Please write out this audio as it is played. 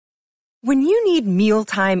When you need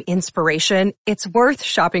mealtime inspiration, it's worth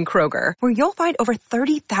shopping Kroger, where you'll find over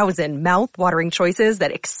 30,000 mouth-watering choices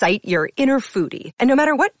that excite your inner foodie. And no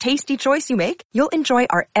matter what tasty choice you make, you'll enjoy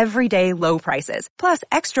our everyday low prices, plus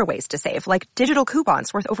extra ways to save, like digital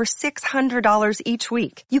coupons worth over $600 each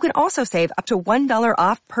week. You can also save up to $1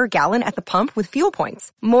 off per gallon at the pump with fuel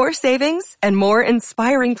points. More savings and more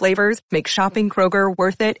inspiring flavors make shopping Kroger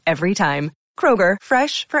worth it every time. Kroger,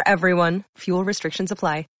 fresh for everyone. Fuel restrictions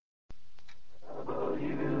apply.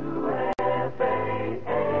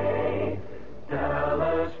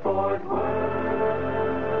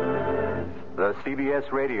 The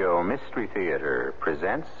CBS Radio Mystery Theater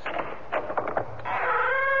presents...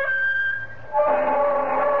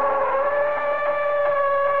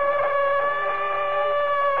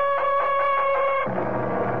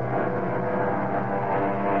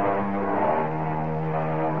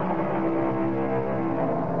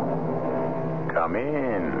 Come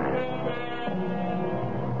in.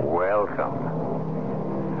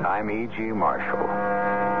 Welcome. I'm E.G. Marshall.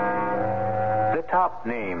 The top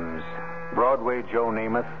names... Broadway Joe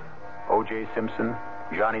Namath, O.J. Simpson,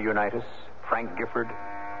 Johnny Unitas, Frank Gifford.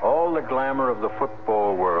 All the glamour of the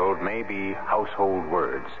football world may be household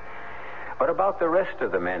words. But about the rest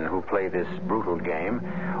of the men who play this brutal game,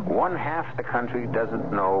 one half the country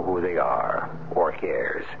doesn't know who they are or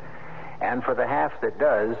cares. And for the half that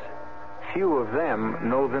does, few of them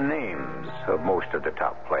know the names of most of the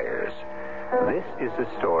top players. This is the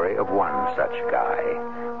story of one such guy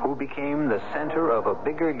who became the center of a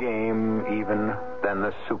bigger game even than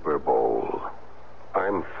the Super Bowl.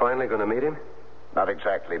 I'm finally going to meet him? Not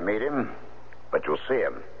exactly meet him, but you'll see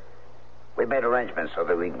him. We've made arrangements so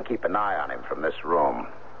that we can keep an eye on him from this room.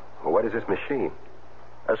 Well, what is this machine?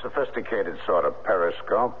 A sophisticated sort of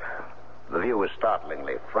periscope. The view is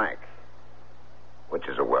startlingly frank, which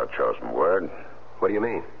is a well-chosen word. What do you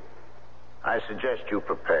mean? I suggest you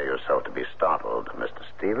prepare yourself to be startled, Mr.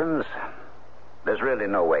 Stevens. There's really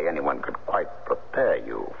no way anyone could quite prepare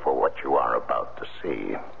you for what you are about to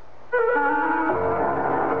see.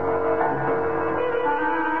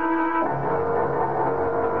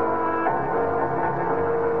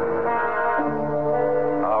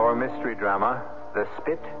 Our mystery drama, The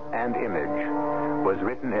Spit and Image, was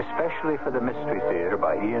written especially for the Mystery Theater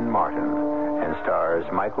by Ian Martin and stars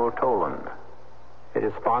Michael Toland. It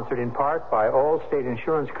is sponsored in part by all state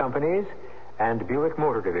insurance companies and Buick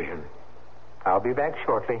Motor Division. I'll be back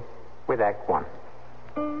shortly with Act One.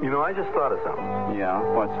 You know, I just thought of something. Yeah?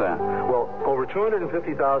 What's that? Well, over 250,000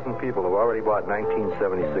 people have already bought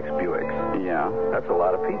 1976 Buicks. Yeah? That's a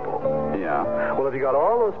lot of people. Yeah. Well, if you got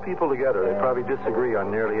all those people together, they'd probably disagree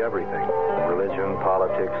on nearly everything. Religion,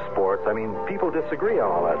 politics, sports. I mean, people disagree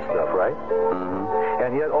on all that stuff, right? Mm-hmm.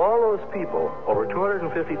 And yet all those people, over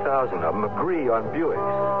 250,000 of them, agree on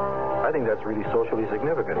Buicks. I think that's really socially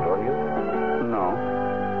significant, don't you? No.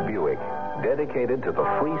 Buick, dedicated to the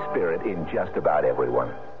free spirit in just about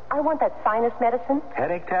everyone. I want that sinus medicine.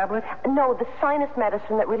 Headache tablet? No, the sinus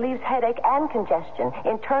medicine that relieves headache and congestion,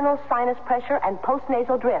 internal sinus pressure, and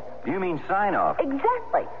postnasal drip. You mean Sign-Off?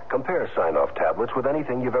 Exactly. Compare Sign-Off tablets with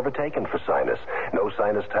anything you've ever taken for sinus. No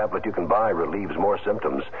sinus tablet you can buy relieves more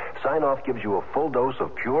symptoms. Sign-Off gives you a full dose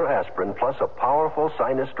of pure aspirin plus a powerful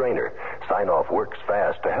sinus drainer. Sign-Off works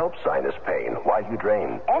fast to help sinus pain while you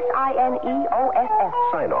drain. Sineoff.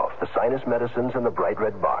 Sign-Off, the sinus medicines in the bright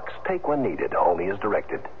red box. Take when needed, only as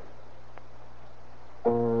directed.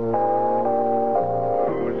 Who's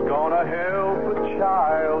gonna help a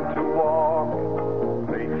child to walk,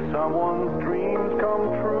 make someone's dreams come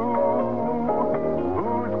true?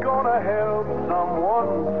 Who's gonna help someone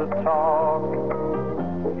to talk?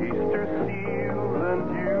 Easter seals and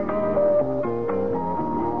you,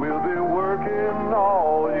 who will be working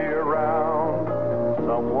all year round,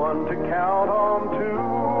 someone to count on too,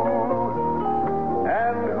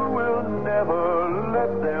 and who will never let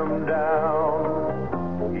them down.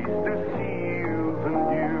 Easter seals and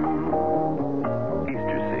you.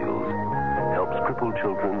 Easter Seals helps crippled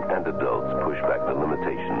children and adults push back the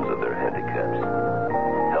limitations of their handicaps.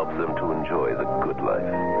 Helps them to enjoy the good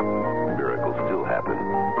life. Miracles still happen,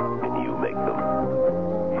 and you make them.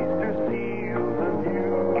 Easter seals and you.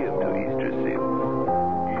 Give to Easter Seals.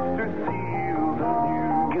 Easter seals and you.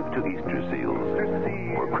 Give to Easter Seals Easter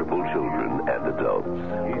seals. for crippled children and adults.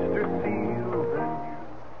 Easter seals and you.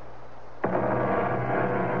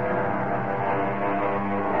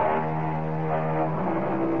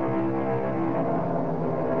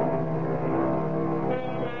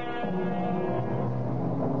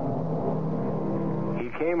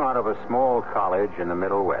 Came out of a small college in the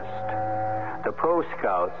Middle West. The pro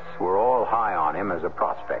scouts were all high on him as a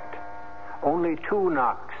prospect. only 2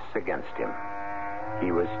 knocks against him.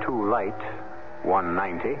 He was too light,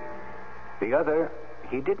 190. The other,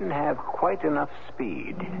 he didn't have quite enough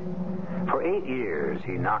speed. For 8 years,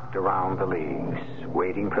 he knocked around the leagues,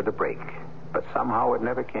 waiting for the break, but somehow it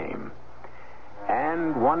never came.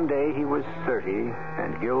 And one day he was 30,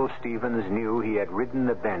 and Gil Stevens knew he had ridden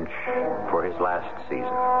the bench for his last season.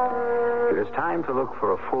 It was time to look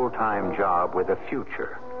for a full-time job with a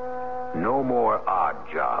future. No more odd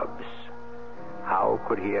jobs. How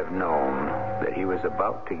could he have known that he was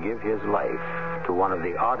about to give his life to one of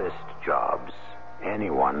the oddest jobs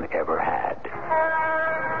anyone ever had?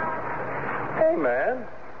 Hey, man,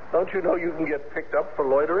 don't you know you can get picked up for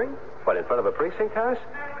loitering? What, in front of a precinct house?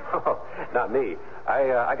 Oh, not me.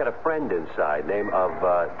 I got a friend inside, name of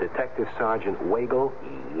Detective Sergeant Wagle.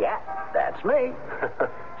 Yeah, that's me.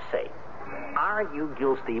 Say, aren't you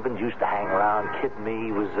Gil Stevens? Used to hang around kidding me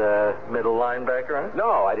he was a middle linebacker, huh?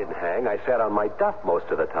 No, I didn't hang. I sat on my duff most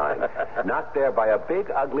of the time. Not there by a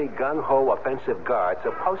big, ugly, gung-ho offensive guard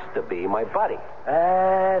supposed to be my buddy.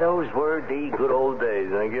 Those were the good old days,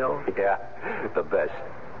 huh, Gil? Yeah, the best.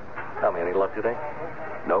 Tell me, any luck today?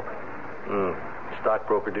 Nope.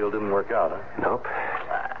 Stockbroker deal didn't work out, huh? Nope.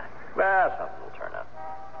 Something will turn up.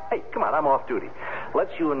 Hey, come on, I'm off duty.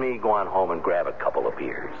 Let's you and me go on home and grab a couple of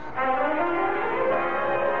beers.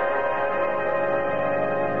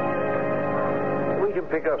 We can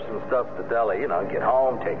pick up some stuff at the deli, get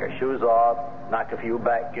home, take our shoes off, knock a few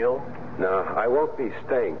back, Gil. No, I won't be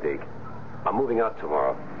staying, Deke. I'm moving out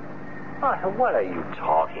tomorrow. What are you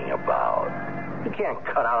talking about? You can't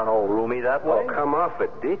cut out an old roomie that way. Oh, come off it,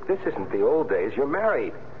 Deke. This isn't the old days. You're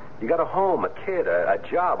married. You got a home, a kid, a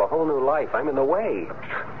job, a whole new life. I'm in the way.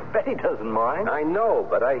 Betty doesn't mind. I know,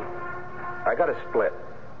 but I got to split.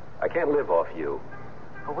 I can't live off you.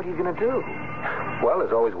 Well, what are you going to do? Well,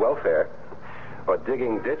 there's always welfare. Or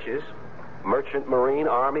digging ditches. Merchant Marine,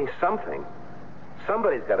 Army, something.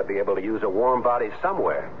 Somebody's got to be able to use a warm body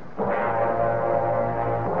somewhere.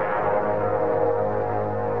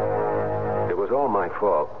 It was all my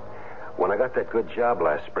fault. When I got that good job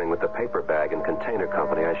last spring with the paper bag and container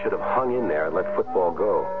company, I should have hung in there and let football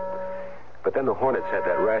go. But then the Hornets had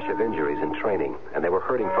that rash of injuries in training, and they were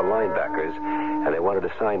hurting for linebackers, and they wanted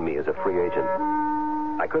to sign me as a free agent.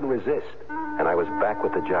 I couldn't resist, and I was back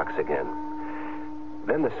with the Jocks again.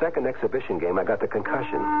 Then the second exhibition game, I got the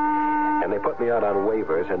concussion, and they put me out on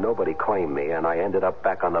waivers, and nobody claimed me, and I ended up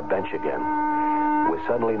back on the bench again, with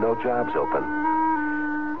suddenly no jobs open.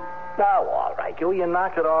 Now, all right, Gil, you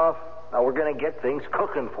knock it off. Now, we're going to get things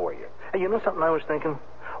cooking for you. Hey, you know something I was thinking?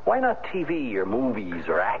 Why not TV or movies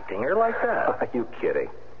or acting or like that? Are you kidding?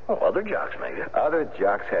 Oh, other jocks make it. Other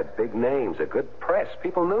jocks had big names, a good press.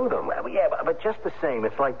 People knew them. Well, yeah, but just the same,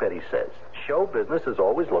 it's like Betty says. Show business is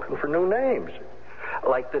always looking for new names.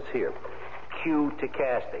 Like this here. Cue to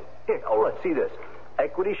casting. Here, let's see this.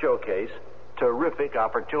 Equity showcase, terrific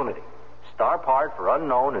opportunity. Star part for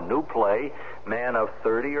unknown and new play. Man of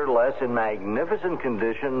 30 or less in magnificent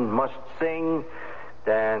condition must sing,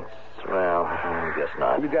 dance. Well, I guess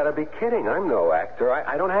not. You got to be kidding. I'm no actor.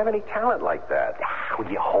 I don't have any talent like that. Would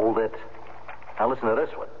you hold it? Now listen to this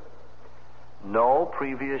one. No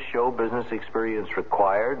previous show business experience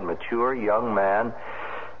required. Mature young man.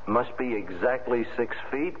 Must be exactly 6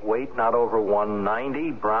 feet. Weight not over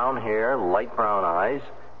 190. Brown hair, light brown eyes,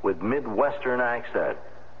 with Midwestern accent.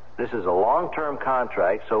 This is a long-term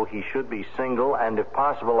contract, so he should be single and, if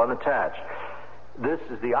possible, unattached. This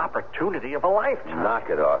is the opportunity of a lifetime. Knock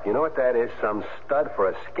it off. You know what that is? Some stud for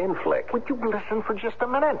a skin flick. Would you listen for just a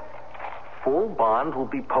minute? Full bond will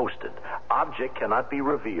be posted. Object cannot be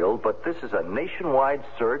revealed, but this is a nationwide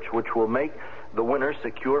search which will make the winner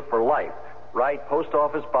secure for life. Write Post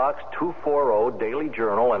Office Box 240, Daily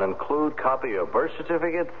Journal, and include copy of birth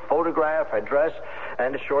certificate, photograph, address,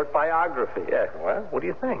 and a short biography. Yeah, well, what do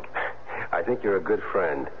you think? I think you're a good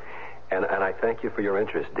friend, and I thank you for your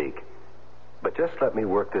interest, Deke. But just let me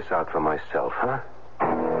work this out for myself, huh?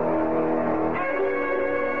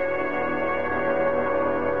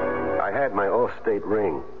 I had my All-State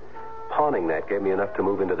ring. Pawning that gave me enough to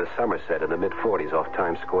move into the Somerset in the mid-40s off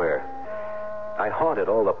Times Square. I haunted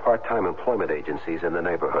all the part-time employment agencies in the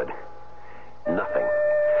neighborhood. Nothing.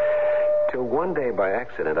 Till one day, by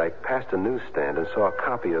accident, I passed a newsstand and saw a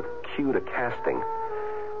copy of Cue to Casting.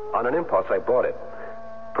 On an impulse, I bought it,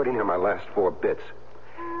 pretty near my last 4 bits.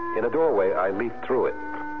 In a doorway, I leaped through it.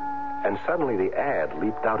 And suddenly the ad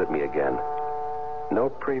leaped out at me again. No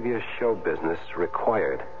previous show business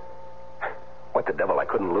required. What the devil, I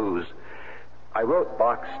couldn't lose. I wrote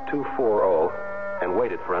Box 240 and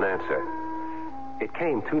waited for an answer. It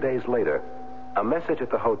came 2 days later. A message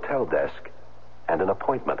at the hotel desk and an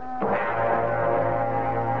appointment.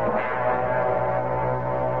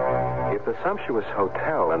 the sumptuous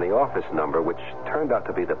hotel and the office number, which turned out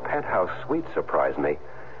to be the penthouse suite, surprised me,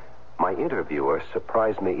 my interviewer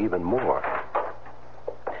surprised me even more.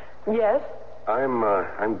 Yes?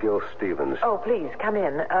 I'm Gil Stevens. Oh, please, come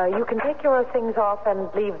in. You can take your things off and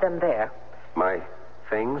leave them there. My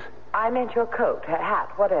things? I meant your coat,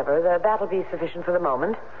 hat, whatever. That'll be sufficient for the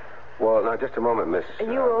moment. Well, now, just a moment, Miss...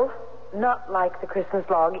 Ewell, not like the Christmas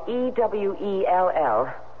log,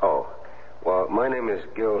 Ewell. Oh, well, my name is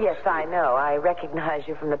Gil... Yes, I know. I recognize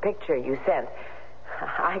you from the picture you sent.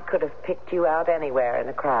 I could have picked you out anywhere in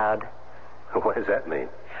a crowd. What does that mean?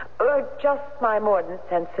 Just my mordant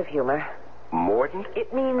sense of humor. Mordant?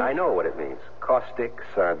 It means... I know what it means. Caustic,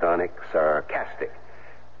 sardonic, sarcastic.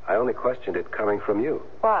 I only questioned it coming from you.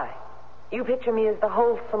 Why? You picture me as the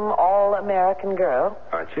wholesome, all-American girl.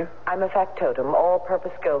 Aren't you? I'm a factotum,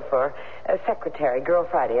 all-purpose gopher, a secretary, Girl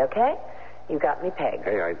Friday, okay? You got me pegged.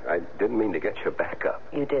 Hey, I didn't mean to get your back up.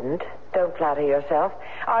 You didn't. Don't flatter yourself.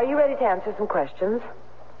 Are you ready to answer some questions?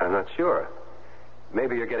 I'm not sure.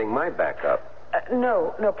 Maybe you're getting my back up.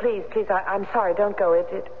 No, please. I'm sorry. Don't go.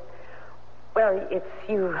 Well, it's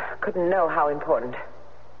you couldn't know how important.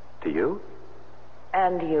 Do you?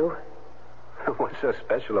 And you. What's so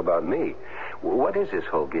special about me? What is this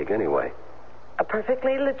whole gig, anyway? A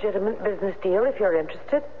perfectly legitimate business deal, if you're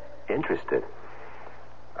interested. Interested?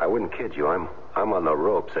 I wouldn't kid you. I'm on the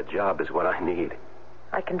ropes. A job is what I need.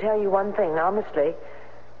 I can tell you one thing, honestly.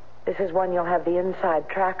 This is one you'll have the inside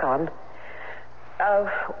track on.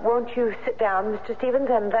 Won't you sit down, Mr. Stevens,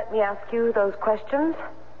 and let me ask you those questions?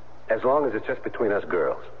 As long as it's just between us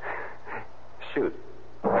girls. Shoot.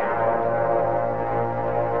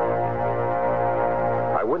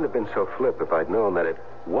 I wouldn't have been so flip if I'd known that it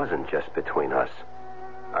wasn't just between us.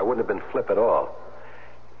 I wouldn't have been flip at all,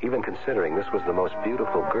 even considering this was the most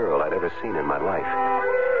beautiful girl I'd ever seen in my life.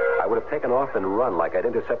 I would have taken off and run like I'd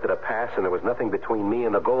intercepted a pass and there was nothing between me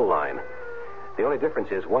and the goal line. The only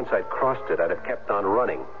difference is once I'd crossed it, I'd have kept on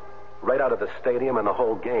running, right out of the stadium and the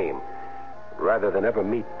whole game, rather than ever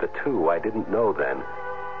meet the two I didn't know then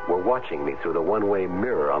were watching me through the one-way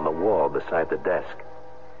mirror on the wall beside the desk.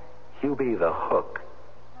 Hubie the Hook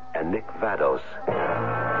and Nick Vados.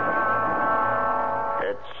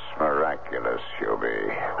 It's miraculous,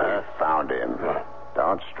 Hubie. I found him.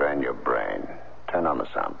 Don't strain your brain. Turn on the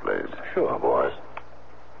sound, please. Sure, boys.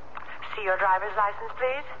 See your driver's license,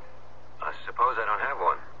 please? I suppose I don't have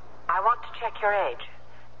one. I want to check your age.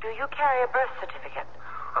 Do you carry a birth certificate?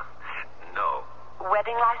 No.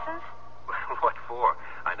 Wedding license? What for?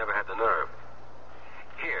 I never had the nerve.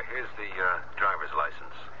 Here's the driver's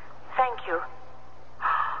license. Thank you.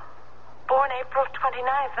 Born April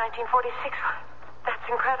 29th, 1946. That's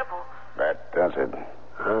incredible. That does it.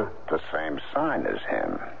 Huh? The same sign as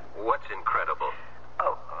him. What's incredible?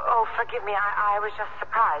 Oh, forgive me. I was just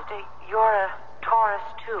surprised. You're a Taurus,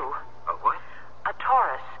 too. A what? A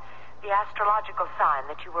Taurus. The astrological sign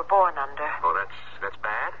that you were born under. Oh, that's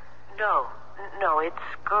bad? No, it's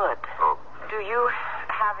good. Oh. Do you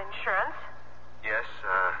have insurance? Yes,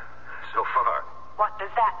 so far. What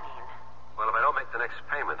does that mean? Well, if I don't make the next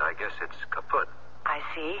payment, I guess it's kaput. I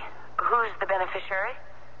see. Who's the beneficiary?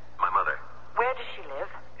 My mother. Where does she live?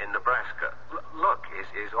 In Nebraska. Look,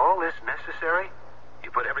 is all this necessary? You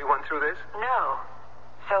put everyone through this? No.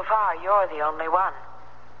 So far, you're the only one.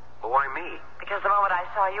 Well, why me? Because the moment I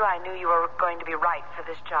saw you, I knew you were going to be right for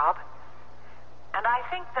this job. And I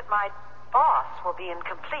think that my boss will be in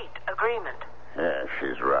complete agreement. Yeah,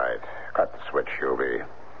 she's right. Cut the switch, Hubie.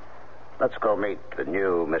 Let's go meet the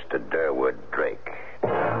new Mr. Durwood Drake.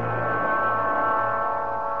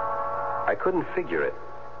 I couldn't figure it.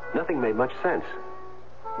 Nothing made much sense.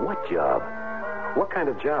 What job? What kind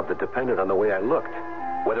of job that depended on the way I looked?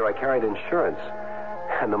 Whether I carried insurance?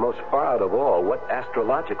 And the most far out of all, what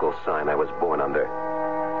astrological sign I was born under?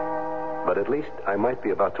 But at least I might be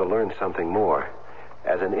about to learn something more,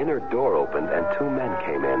 as an inner door opened and two men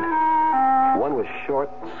came in. One was short,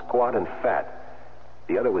 squat, and fat.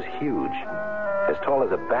 The other was huge, as tall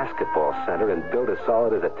as a basketball center and built as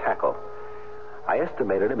solid as a tackle. I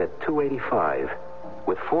estimated him at 285,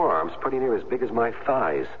 with forearms pretty near as big as my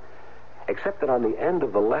thighs, except that on the end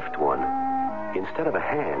of the left one, instead of a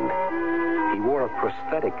hand, he wore a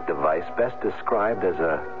prosthetic device best described as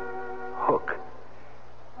a hook.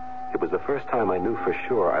 It was the first time I knew for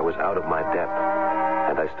sure I was out of my depth,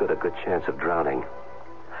 and I stood a good chance of drowning.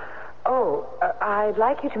 Oh, I'd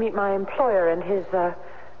like you to meet my employer and his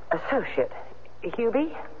associate.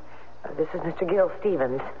 Hubie, this is Mr. Gil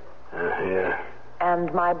Stevens. Yeah.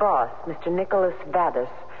 And my boss, Mr. Nicholas Vados.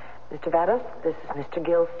 Mr. Vados, this is Mr.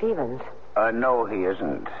 Gil Stevens. No, he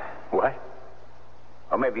isn't. What?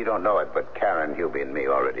 Or maybe you don't know it, but Karen, Hubie, and me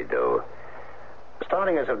already do.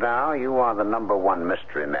 Starting as of now, you are the number one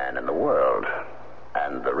mystery man in the world.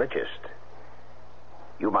 And the richest.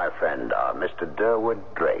 You, my friend, are Mr. Durwood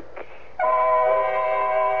Drake.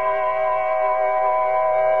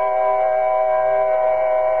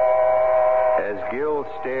 As Gil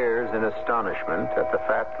stares in astonishment at the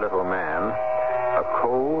fat little man, a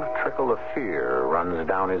cold trickle of fear runs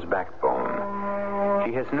down his backbone.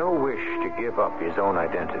 He has no wish to give up his own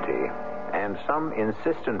identity, and some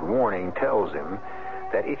insistent warning tells him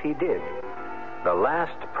that if he did, the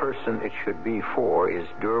last person it should be for is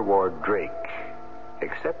Durwood Drake.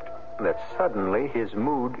 Except that suddenly his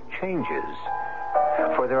mood changes.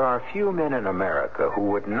 For there are few men in America who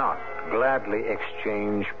would not gladly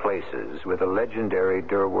exchange places with the legendary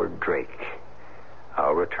Durwood Drake.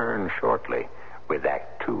 I'll return shortly with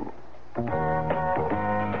Act Two.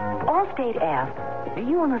 Allstate asks, do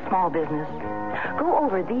you own a small business? Go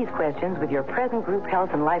over these questions with your present group health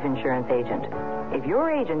and life insurance agent. If your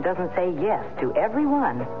agent doesn't say yes to every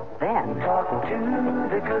one, then... Talking to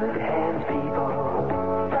the good hands people.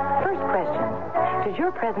 First question. Does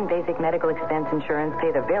your present basic medical expense insurance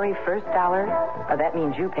pay the very first dollar? That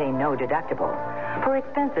means you pay no deductible. For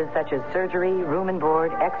expenses such as surgery, room and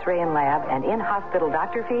board, x-ray and lab, and in-hospital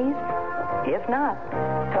doctor fees? If not...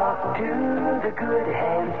 Talk to the good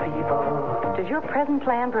hands people. Does your present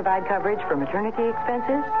plan provide coverage for maternity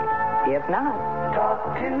expenses? If not...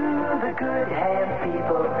 Talk to the good hands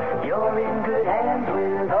people. You're in good hands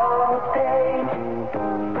with Allstate.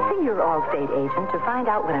 See your Allstate agent to find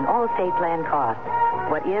out what an Allstate plan costs,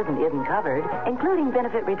 what is and isn't covered, including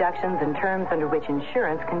benefit reductions and terms under which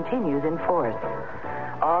insurance continues in force.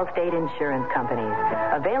 Allstate Insurance Companies.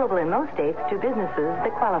 Available in most states to businesses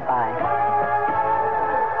that qualify.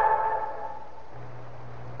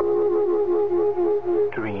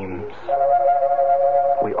 Dreams.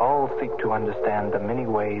 We all seek to understand the many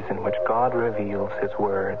ways in which God reveals His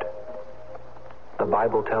Word. The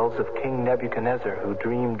Bible tells of King Nebuchadnezzar, who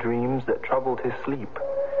dreamed dreams that troubled his sleep.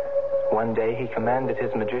 One day he commanded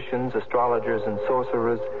his magicians, astrologers, and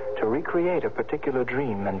sorcerers to recreate a particular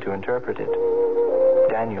dream and to interpret it.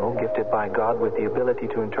 Daniel, gifted by God with the ability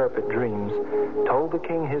to interpret dreams, told the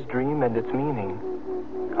king his dream and its meaning.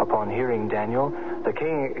 Upon hearing Daniel, the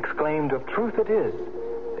king exclaimed, "Of truth it is,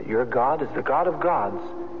 that your God is the God of gods,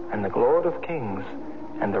 and the Lord of kings,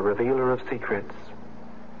 and the revealer of secrets."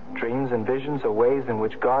 Dreams and visions are ways in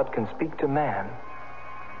which God can speak to man.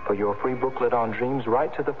 For your free booklet on dreams,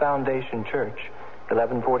 write to the Foundation Church,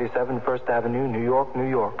 1147 First Avenue, New York, New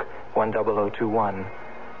York, 10021.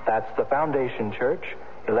 That's the Foundation Church,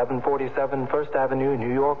 1147 First Avenue,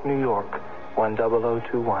 New York, New York,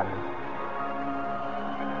 10021.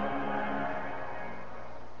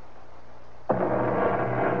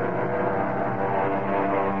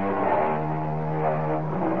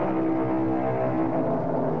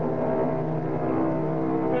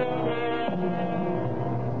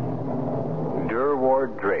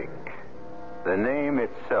 Durwood Drake. The name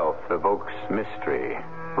itself evokes mystery,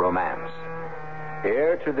 romance.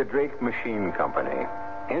 Heir to the Drake Machine Company,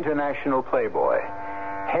 international playboy,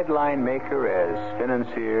 headline maker as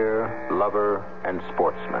financier, lover, and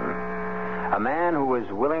sportsman. A man who was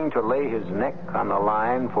willing to lay his neck on the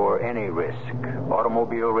line for any risk.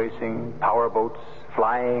 Automobile racing, powerboats,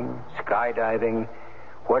 flying, skydiving,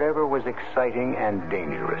 whatever was exciting and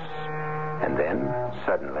dangerous. And then,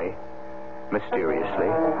 suddenly,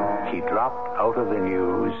 mysteriously, he dropped out of the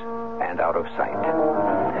news and out of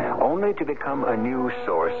sight, only to become a new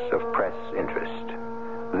source of press interest.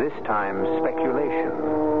 This time, speculation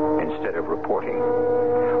instead of reporting.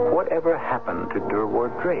 Whatever happened to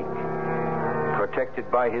Durwood Drake? Protected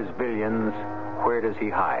by his billions, where does he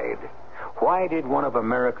hide? Why did one of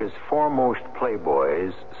America's foremost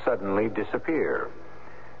playboys suddenly disappear?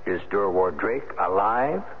 Is Durwood Drake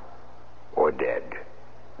alive or dead?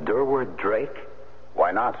 Durwood Drake?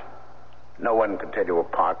 Why not? No one can tell you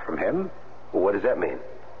apart from him. Well, what does that mean?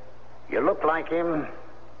 You look like him,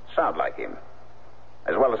 sound like him.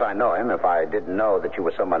 As well as I know him, if I didn't know that you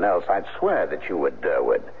were someone else, I'd swear that you were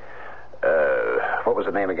Durwood. What was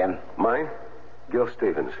the name again? Mine? Gil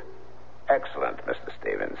Stevens. Excellent, Mr.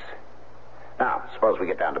 Stevens. Now, suppose we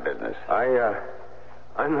get down to business.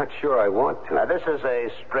 I'm not sure I want to. Now, this is a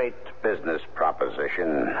straight business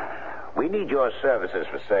proposition. We need your services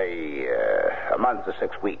for, say, a month to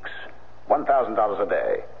 6 weeks. $1,000 a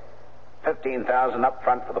day. $15,000 up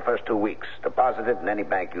front for the first 2 weeks. Deposited in any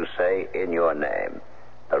bank you say in your name.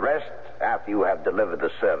 The rest after you have delivered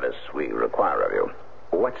the service we require of you.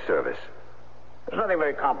 What service? There's nothing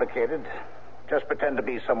very complicated. Just pretend to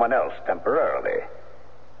be someone else temporarily.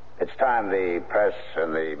 It's time the press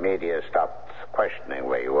and the media stopped questioning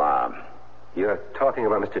where you are. You're talking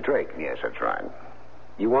about Mr. Drake? Yes, that's right.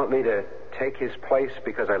 You want me to take his place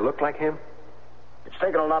because I look like him? It's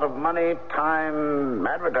taken a lot of money, time,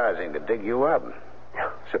 advertising to dig you up.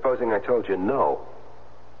 Supposing I told you no.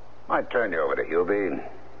 I'd turn you over to Hubie.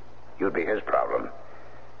 You'd be his problem.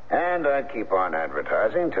 And I'd keep on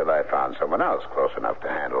advertising till I found someone else close enough to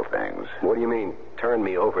handle things. What do you mean, turn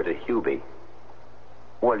me over to Hubie?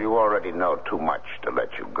 Well, you already know too much to let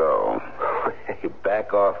you go. Hey,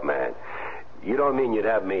 back off, man. You don't mean you'd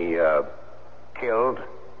have me, killed?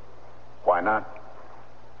 Why not?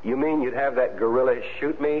 You mean you'd have that gorilla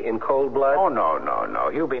shoot me in cold blood? Oh,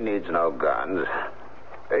 no. Hubie needs no guns.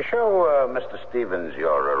 Show Mr. Stevens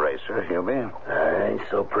your eraser, Hubie. Ain't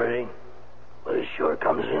so pretty, but it sure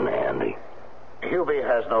comes in handy. Hubie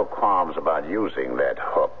has no qualms about using that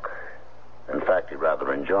hook. In fact, he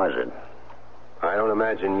rather enjoys it. I don't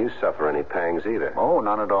imagine you suffer any pangs either. Oh,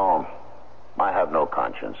 none at all. I have no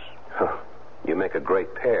conscience. You make a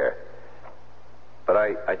great pair. But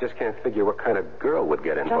I just can't figure what kind of girl would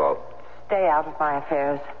get involved. Just stay out of my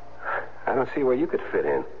affairs. I don't see where you could fit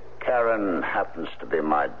in. Karen happens to be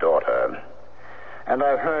my daughter. And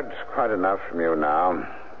I've heard quite enough from you now,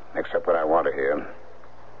 except what I want to hear.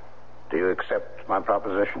 Do you accept my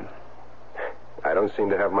proposition? I don't seem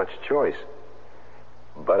to have much choice.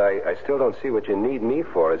 But I still don't see what you need me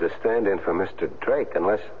for as a stand-in for Mr. Drake,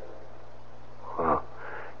 unless... Well,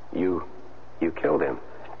 you killed him.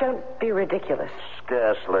 Don't be ridiculous.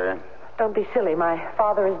 Scarcely. Don't be silly. My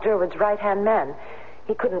father is Durwood's right-hand man.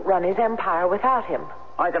 He couldn't run his empire without him.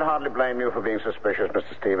 I can hardly blame you for being suspicious,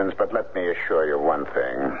 Mr. Stevens, but let me assure you one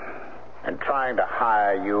thing. In trying to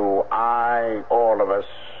hire you, all of us,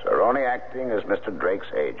 are only acting as Mr.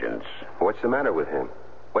 Drake's agents. What's the matter with him?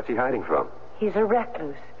 What's he hiding from? He's a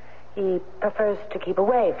recluse. He prefers to keep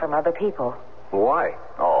away from other people. Why?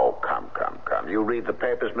 Oh, come. You read the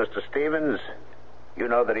papers, Mr. Stevens. You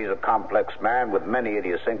know that he's a complex man with many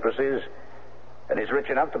idiosyncrasies, and he's rich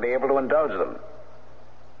enough to be able to indulge them.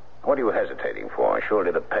 What are you hesitating for?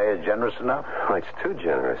 Surely the pay is generous enough? Oh, it's too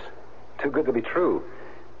generous. Too good to be true.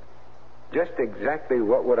 Just exactly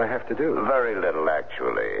what would I have to do? Very little,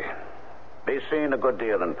 actually. Be seen a good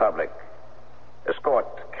deal in public. Escort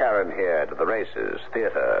Karen here to the races,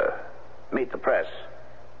 theater. Meet the press.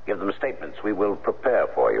 Give them statements we will prepare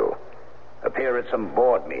for you. Appear at some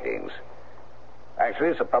board meetings. Actually,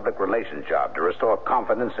 it's a public relations job to restore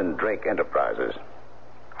confidence in Drake Enterprises.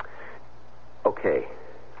 Okay.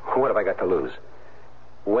 What have I got to lose?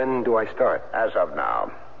 When do I start? As of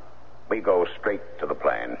now. We go straight to the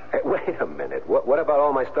plane. Hey, wait a minute. What about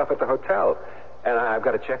all my stuff at the hotel? And I've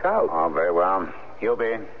got to check out. Oh, very well.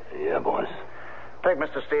 Hubie. Yeah, boss. Take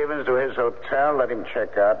Mr. Stevens to his hotel, let him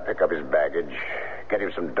check out, pick up his baggage, get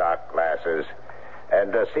him some dark glasses,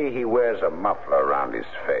 and see he wears a muffler around his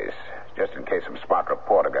face, just in case some smart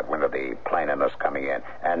reporter got wind of the plane and us coming in.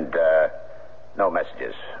 And no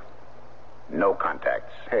messages. No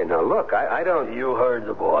contacts. Hey, now look, I don't... You heard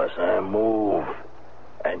the boss. Move.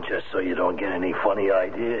 And just so you don't get any funny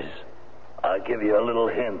ideas, I'll give you a little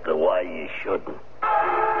hint of why you shouldn't.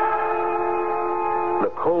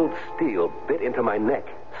 The cold steel bit into my neck,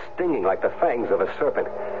 stinging like the fangs of a serpent,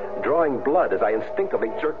 drawing blood as I instinctively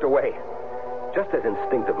jerked away. Just as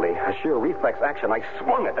instinctively, a sheer reflex action, I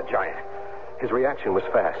swung at the giant. His reaction was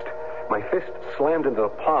fast. My fist slammed into the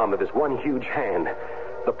palm of his one huge hand.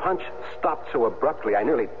 The punch stopped so abruptly, I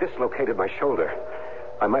nearly dislocated my shoulder.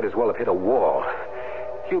 I might as well have hit a wall.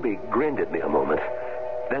 Hubie grinned at me a moment,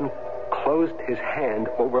 then closed his hand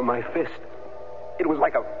over my fist. It was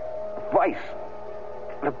like a vice.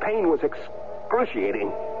 The pain was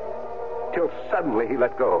excruciating, till suddenly he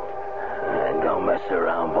let go. Don't mess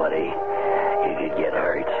around, buddy. You could get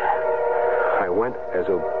hurt. I went as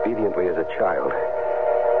obediently as a child.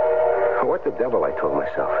 What the devil, I told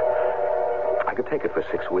myself. I could take it for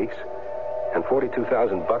 6 weeks, and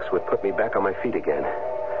 $42,000 would put me back on my feet again.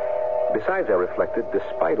 Besides, I reflected,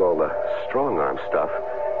 despite all the strong-arm stuff,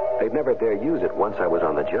 they'd never dare use it once I was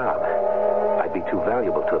on the job. I'd be too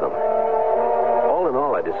valuable to them. All in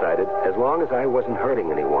all, I decided, as long as I wasn't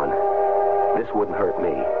hurting anyone, this wouldn't hurt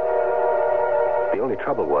me. The only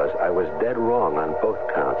trouble was I was dead wrong on both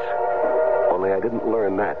counts. Only I didn't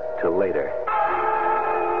learn that till later.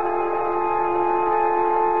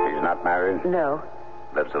 He's not married? No.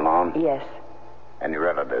 Lives alone? Yes. Any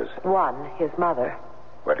relatives? One, his mother.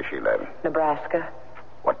 Where does she live? Nebraska.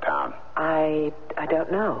 What town? I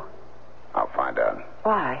don't know. I'll find out.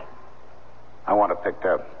 Why? I want it picked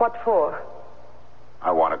up. What for?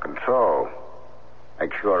 I want to control.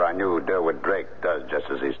 Make sure I knew Durwood Drake does just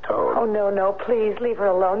as he's told. Oh, no, please, leave her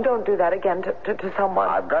alone. Don't do that again to someone.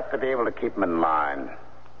 I've got to be able to keep him in line.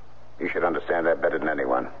 You should understand that better than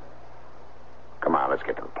anyone. Come on, let's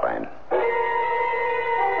get to the plane.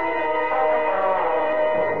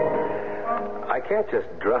 I can't just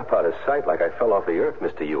drop out of sight like I fell off the earth,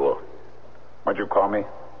 Mr. Ewell. What'd you call me?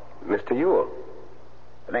 Mr. Ewell.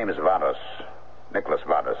 The name is Vados. Nicholas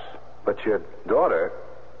Vados. But your daughter...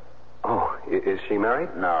 Oh, is she married?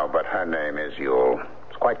 No, but her name is Ewell.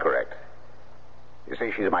 It's quite correct. You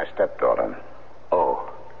see, she's my stepdaughter. Oh.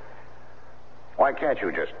 Why can't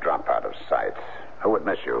you just drop out of sight? Who would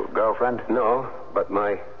miss you? Girlfriend? No, but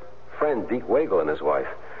my friend Deke Wagle and his wife.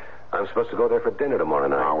 I'm supposed to go there for dinner tomorrow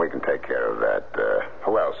night. Oh, we can take care of that.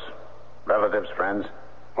 Who else? Relatives, friends?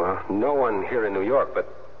 Well, no one here in New York, but...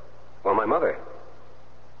 Well, my mother.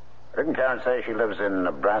 Didn't Karen say she lives in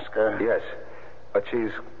Nebraska? Yes, but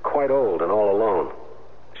she's quite old and all alone.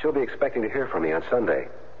 She'll be expecting to hear from me on Sunday.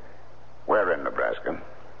 Where in Nebraska?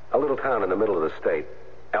 A little town in the middle of the state.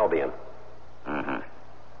 Albion. Mm-hmm.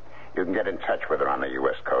 You can get in touch with her on the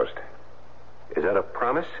U.S. coast. Is that a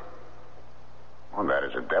promise? Well, that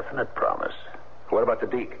is a definite promise. What about the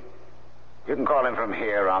Deke? You can call him from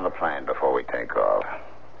here on the plane before we take off.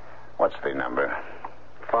 What's the number?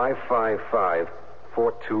 555-4246.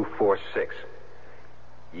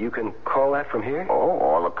 You can call that from here? Oh,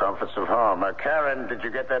 all the comforts of home. Karen, did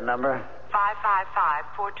you get that number?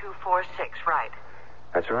 555-4246, right.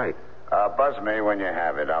 That's right. Buzz me when you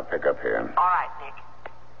have it. I'll pick up here. All right, Nick.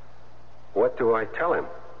 What do I tell him?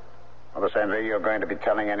 Well, the same thing you're going to be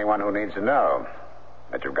telling anyone who needs to know.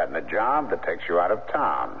 That you've gotten a job that takes you out of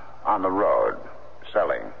town, on the road,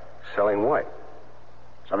 selling. Selling what?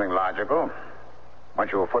 Something logical.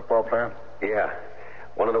 Weren't you a football player? Yeah.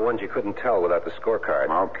 One of the ones you couldn't tell without the scorecard.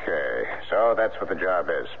 Okay. So that's what the job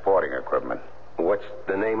is, sporting equipment. What's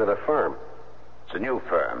the name of the firm? It's a new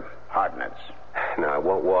firm, Hardnet's. No, it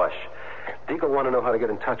won't wash. Deke will want to know how to get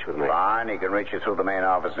in touch with me. Fine. He can reach you through the main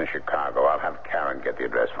office in Chicago. I'll have Karen get the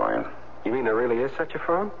address for you. You mean there really is such a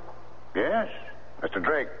firm? Yes. Mr.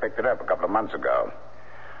 Drake picked it up a couple of months ago.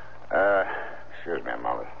 Excuse me a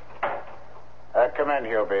moment. Come in,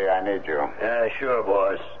 Hubie. I need you. Yeah, sure,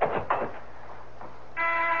 boss.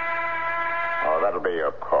 Oh, that'll be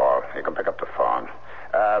your call. You can pick up the phone.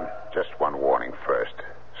 Just one warning first.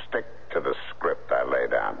 Stick to the script I lay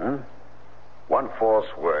down, One false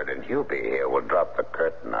word, and Hubie here will drop the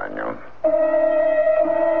curtain on you.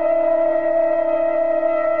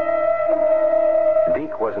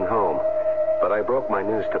 Deke wasn't home, but I broke my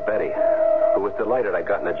news to Betty, who was delighted I'd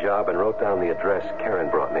gotten a job and wrote down the address Karen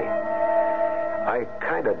brought me. I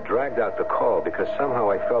kind of dragged out the call because somehow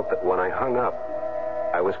I felt that when I hung up,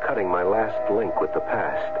 I was cutting my last link with the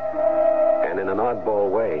past, and in an oddball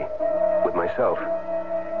way, with myself.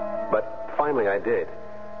 But finally I did,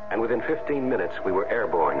 and within 15 minutes we were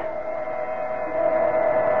airborne.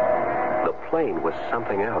 The plane was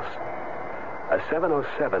something else. A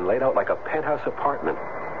 707 laid out like a penthouse apartment,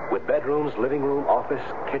 with bedrooms, living room, office,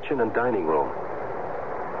 kitchen, and dining room.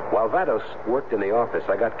 While Vados worked in the office,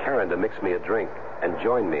 I got Karen to mix me a drink and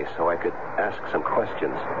join me so I could ask some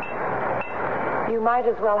questions. You might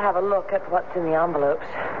as well have a look at what's in the envelopes.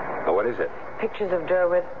 Oh, what is it? Pictures of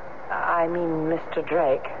Mr.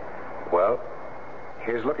 Drake. Well,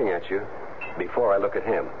 here's looking at you before I look at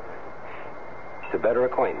him. To better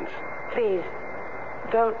acquaintance. Please,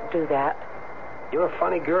 don't do that. You're a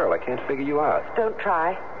funny girl. I can't figure you out. Don't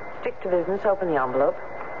try. Stick to business. Open the envelope.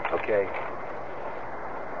 Okay.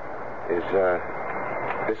 Is,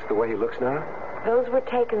 this the way he looks now? Those were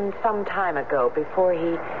taken some time ago, before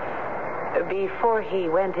he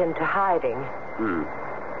went into hiding.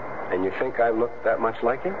 And you think I look that much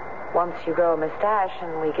like him? Once you grow a mustache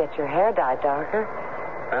and we get your hair dyed darker.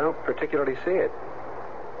 I don't particularly see it.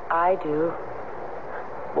 I do.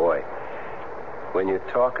 Boy, when you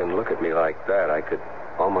talk and look at me like that, I could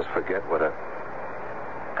almost forget what a...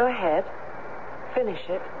 Go ahead. Finish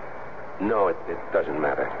it. No, it doesn't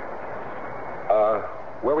matter.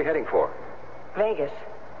 Where are we heading for? Vegas.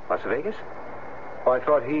 Las Vegas? Oh, I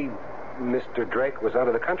thought Mr. Drake, was out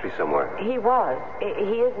of the country somewhere. He was.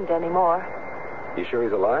 He isn't anymore. You sure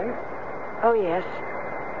he's alive? Oh, yes.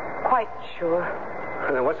 Quite sure.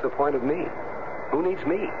 Then what's the point of me? Who needs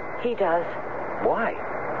me? He does. Why?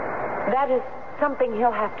 That is something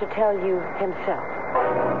he'll have to tell you himself.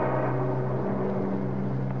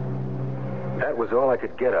 That was all I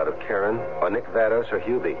could get out of Karen, or Nick Vados, or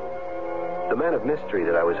Hubie. The man of mystery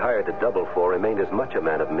that I was hired to double for remained as much a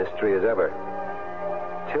man of mystery as ever.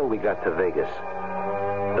 Till we got to Vegas.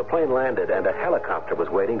 The plane landed, and a helicopter was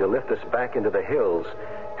waiting to lift us back into the hills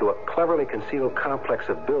to a cleverly concealed complex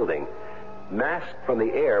of building, masked from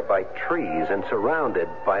the air by trees and surrounded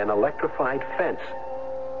by an electrified fence.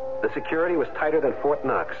 The security was tighter than Fort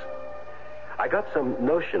Knox. I got some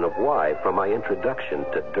notion of why from my introduction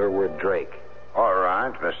to Durward Drake. All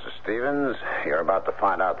right, Mr. Stevens. You're about to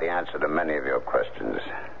find out the answer to many of your questions.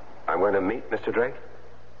 I'm going to meet Mr. Drake?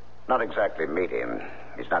 Not exactly meet him.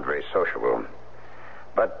 He's not very sociable.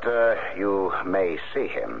 But you may see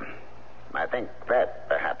him. I think that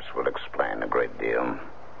perhaps will explain a great deal.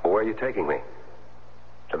 Where are you taking me?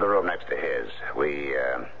 To the room next to his. We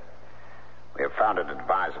have found it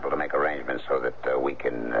advisable to make arrangements so that we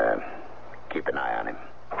can keep an eye on him.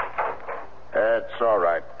 It's all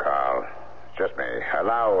right, Carl. It's just me.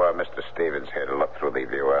 Allow Mr. Stevens here to look through the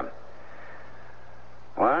viewer.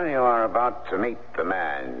 Well, you are about to meet the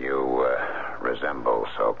man you resemble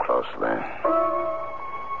so closely.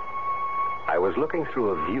 I was looking through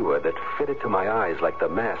a viewer that fitted to my eyes like the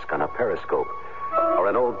mask on a periscope or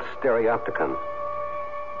an old stereopticon.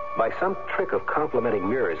 By some trick of complementing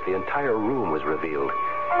mirrors, the entire room was revealed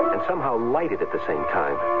and somehow lighted at the same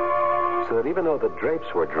time, so that even though the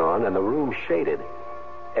drapes were drawn and the room shaded,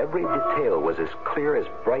 every detail was as clear as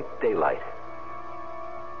bright daylight.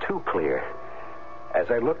 Too clear. As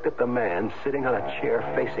I looked at the man sitting on a chair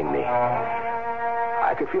facing me,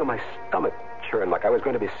 I could feel my stomach churn like I was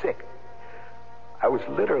going to be sick. I was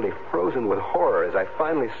literally frozen with horror as I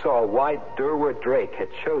finally saw why Durward Drake had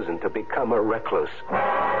chosen to become a recluse.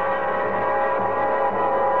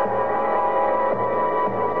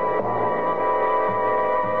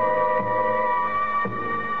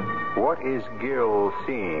 What is Gil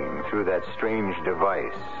seeing through that strange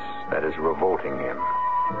device that is revolting him?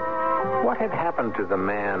 What had happened to the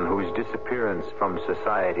man whose disappearance from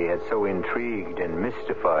society had so intrigued and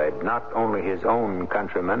mystified not only his own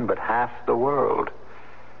countrymen, but half the world?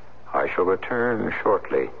 I shall return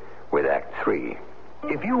shortly with Act 3.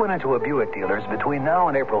 If you went into a Buick dealer's between now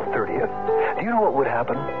and April 30th, do you know what would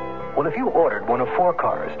happen? Well, if you ordered one of 4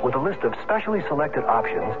 cars with a list of specially selected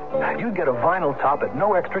options, you'd get a vinyl top at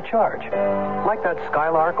no extra charge. Like that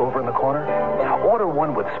Skylark over in the corner. Order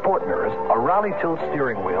one with sport mirrors, a rally tilt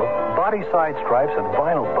steering wheel, body side stripes, and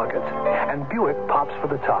vinyl buckets, and Buick pops for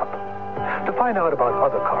the top. To find out about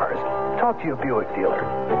other cars, talk to your Buick dealer.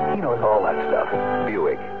 He knows all that stuff.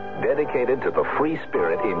 Buick, dedicated to the free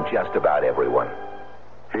spirit in just about everyone.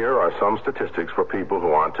 Here are some statistics for people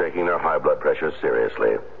who aren't taking their high blood pressure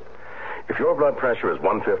seriously. If your blood pressure is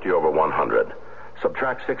 150/100,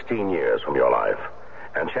 subtract 16 years from your life,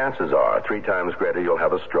 and chances are 3 times greater you'll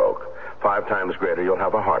have a stroke, 5 times greater you'll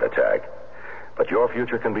have a heart attack. But your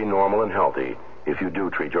future can be normal and healthy if you do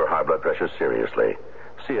treat your high blood pressure seriously.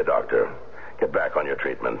 See a doctor. Get back on your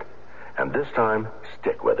treatment. And this time,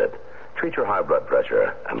 stick with it. Treat your high blood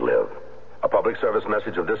pressure and live. A public service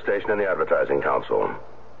message of this station and the Advertising Council.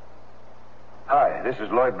 Hi, this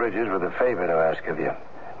is Lloyd Bridges with a favor to ask of you.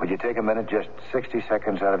 Would you take a minute, just 60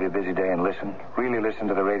 seconds out of your busy day and listen? Really listen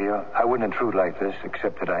to the radio? I wouldn't intrude like this,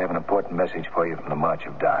 except that I have an important message for you from the March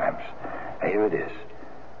of Dimes. Now, here it is.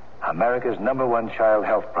 America's #1 child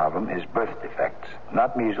health problem is birth defects.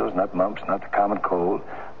 Not measles, not mumps, not the common cold,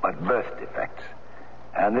 but birth defects.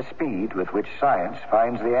 And the speed with which science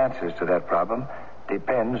finds the answers to that problem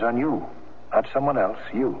depends on you, not someone else,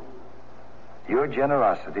 you. Your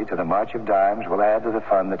generosity to the March of Dimes will add to the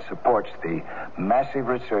fund that supports the massive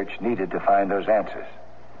research needed to find those answers.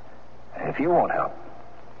 And if you won't help,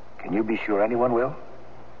 can you be sure anyone will?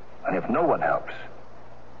 And if no one helps,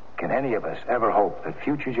 can any of us ever hope that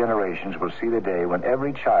future generations will see the day when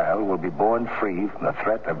every child will be born free from the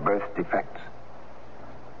threat of birth defects?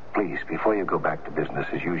 Please, before you go back to business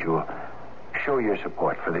as usual, show your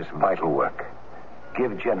support for this vital work.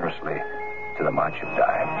 Give generously to the March of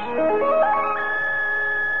Dimes.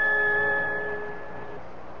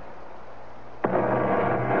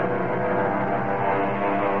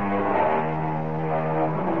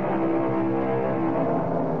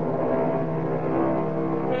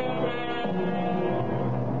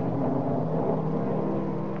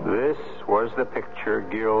 This was the picture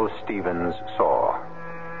Gil Stevens saw.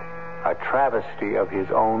 A travesty of his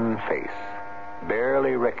own face,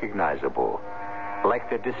 barely recognizable, like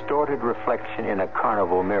the distorted reflection in a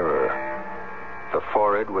carnival mirror. The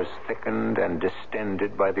forehead was thickened and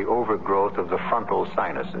distended by the overgrowth of the frontal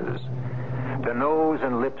sinuses. The nose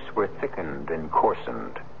and lips were thickened and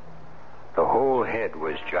coarsened. The whole head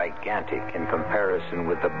was gigantic in comparison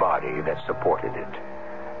with the body that supported it,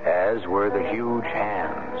 as were the huge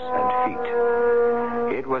hands and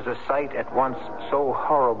feet. It was a sight at once so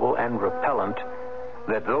horrible and repellent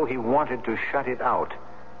that though he wanted to shut it out,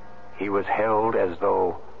 he was held as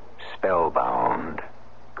though spellbound.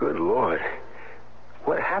 Good Lord.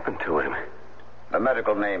 What happened to him? The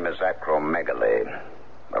medical name is acromegaly,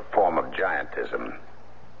 a form of giantism.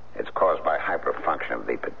 It's caused by hyperfunction of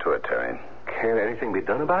the pituitary. Can't anything be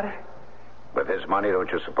done about it? With his money,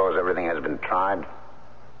 don't you suppose everything has been tried?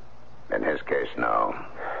 In his case, no.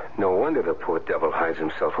 No wonder the poor devil hides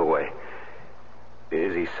himself away.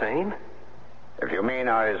 Is he sane? If you mean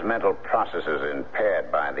are his mental processes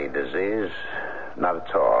impaired by the disease, not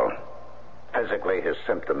at all. Physically, his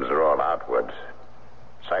symptoms are all outward.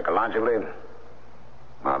 Psychologically,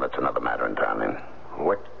 well, that's another matter entirely.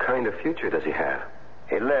 What kind of future does he have?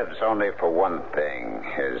 He lives only for one thing.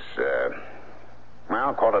 His,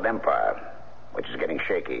 call it empire, which is getting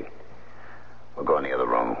shaky. We'll go in the other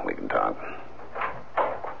room. We can talk.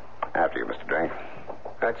 After you, Mr. Drake.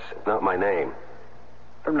 That's not my name.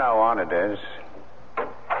 From now on, it is.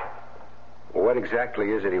 What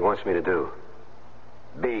exactly is it he wants me to do?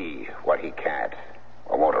 Be what he can't,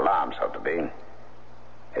 or won't allow himself to be.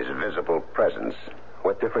 His visible presence.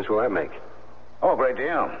 What difference will that make? Oh, a great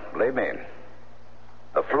deal. Believe me.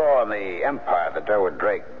 The flaw in the empire that Durwood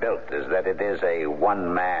Drake built is that it is a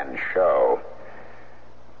one-man show.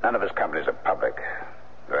 None of his companies are public.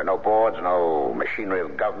 There are no boards, no machinery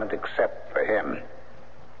of government except for him.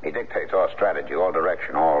 He dictates all strategy, all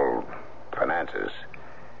direction, all finances.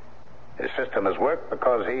 His system has worked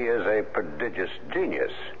because he is a prodigious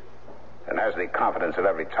genius and has the confidence of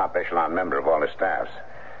every top echelon member of all his staffs.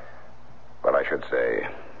 Well, I should say,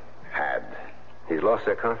 had. He's lost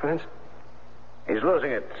their confidence? He's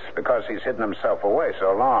losing it because he's hidden himself away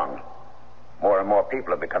so long. More and more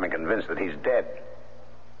people are becoming convinced that he's dead.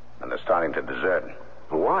 And they're starting to desert.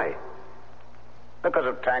 Why? Because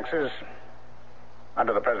of taxes.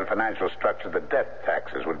 Under the present financial structure, the death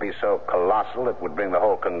taxes would be so colossal it would bring the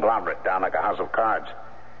whole conglomerate down like a house of cards.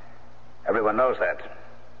 Everyone knows that.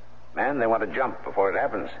 And they want to jump before it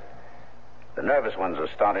happens. The nervous ones are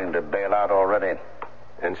starting to bail out already.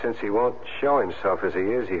 And since he won't show himself as he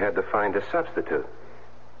is, he had to find a substitute.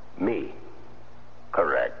 Me.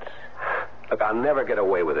 Correct. Look, I'll never get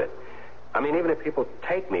away with it. I mean, even if people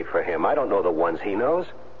take me for him, I don't know the ones he knows.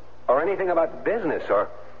 Or anything about business, or...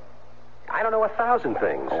 I don't know 1,000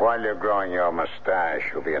 things. While you're growing your mustache,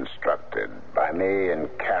 you'll be instructed by me and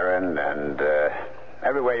Karen, and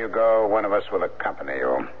everywhere you go, one of us will accompany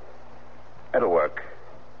you. It'll work.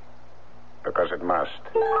 Because it must.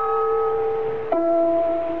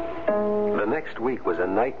 The next week was a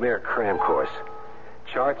nightmare cram course.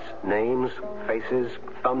 Charts, names, faces,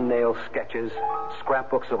 thumbnail sketches,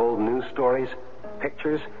 scrapbooks of old news stories,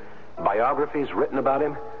 pictures, biographies written about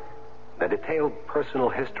him. The detailed personal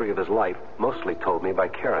history of his life, mostly told me by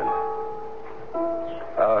Karen.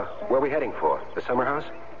 Where are we heading for? The summer house?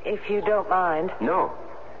 If you don't mind. No.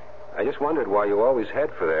 I just wondered why you always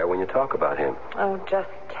head for there when you talk about him. Oh, just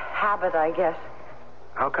habit, I guess.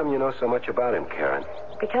 How come you know so much about him, Karen?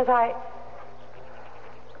 Because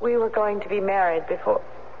we were going to be married before...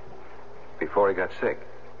 Before he got sick?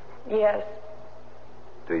 Yes.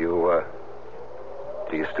 Do you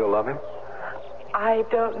still love him? I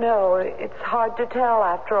don't know. It's hard to tell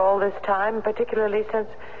after all this time, particularly since...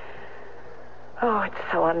 Oh, it's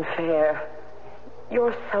so unfair.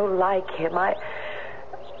 You're so like him.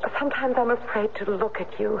 Sometimes I'm afraid to look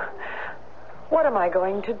at you. What am I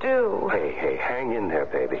going to do? Hey, hang in there,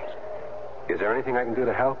 baby. Is there anything I can do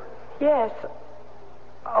to help? Yes.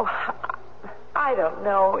 Oh, I don't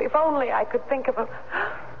know. If only I could think of a...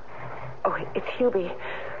 Oh, it's Hubie.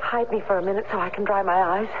 Hide me for a minute so I can dry my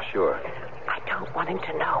eyes. Sure. I don't want him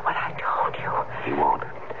to know what I told you. He won't.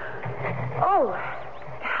 Oh,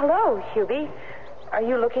 hello, Hubie. Are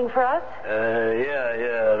you looking for us?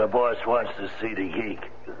 Yeah. The boss wants to see the geek.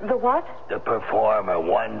 The what? The performer,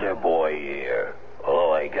 Wonder Boy here.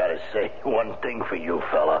 Oh, I gotta say one thing for you,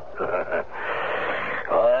 fella.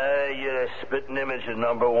 You're the spitting image of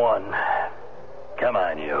number one. Come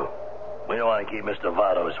on, you. We don't want to keep Mr.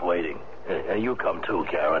 Vados waiting. You come too,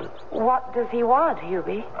 Karen. What does he want,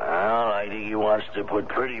 Hubie? Well, I think he wants to put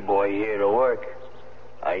Pretty Boy here to work.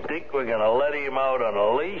 I think we're going to let him out on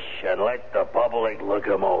a leash and let the public look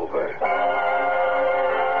him over.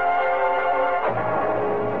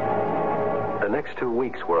 The next 2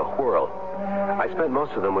 weeks were a whirl. I spent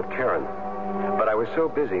most of them with Karen. But I was so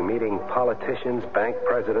busy meeting politicians, bank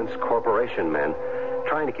presidents, corporation men,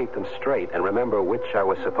 trying to keep them straight and remember which I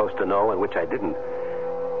was supposed to know and which I didn't,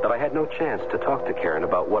 that I had no chance to talk to Karen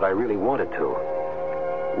about what I really wanted to.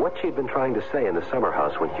 What she'd been trying to say in the summer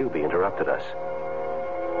house when Hubie interrupted us.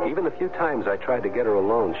 Even the few times I tried to get her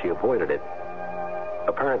alone, she avoided it.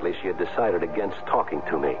 Apparently, she had decided against talking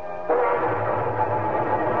to me.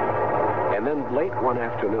 And then late one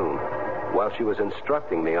afternoon, while she was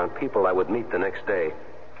instructing me on people I would meet the next day,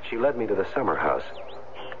 she led me to the summer house.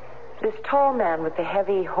 This tall man with the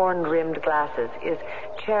heavy horn-rimmed glasses is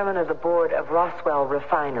chairman of the board of Roswell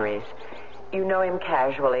Refineries. You know him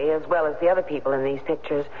casually, as well as the other people in these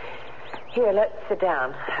pictures. Here, let's sit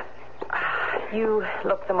down. You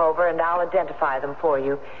look them over, and I'll identify them for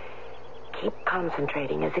you. Keep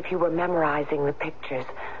concentrating as if you were memorizing the pictures.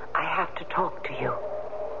 I have to talk to you.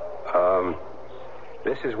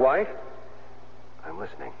 This is wife? I'm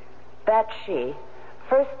listening. That's she.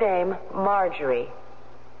 First name, Marjorie.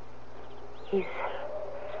 He's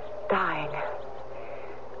dying.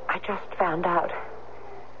 I just found out.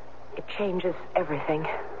 It changes everything.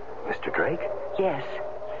 Mr. Drake? Yes.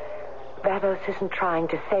 Vados isn't trying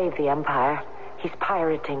to save the Empire. He's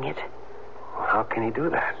pirating it. How can he do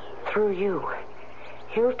that? Through you.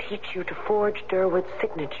 He'll teach you to forge Durwood's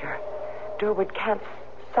signature. Durwood can't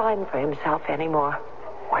sign for himself anymore.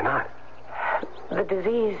 Why not? The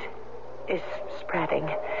disease is spreading.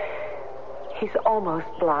 He's almost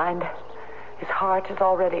blind. His heart is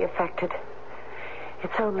already affected.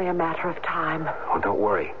 It's only a matter of time. Oh, don't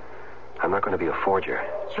worry. I'm not going to be a forger.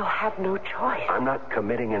 You'll have no choice. I'm not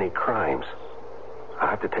committing any crimes. I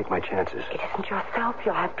have to take my chances. It isn't yourself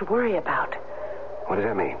you'll have to worry about. What does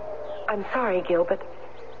that mean? I'm sorry, Gilbert.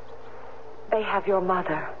 They have your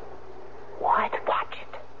mother. What? Watch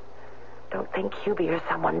it. Don't think Hubie or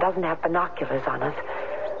someone doesn't have binoculars on us.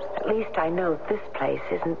 At least I know this place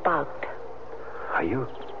isn't bugged. Are you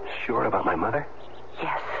sure about my mother?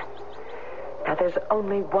 Yes. Now, there's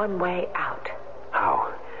only one way out.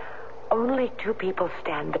 How? Only two people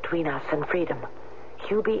stand between us and freedom.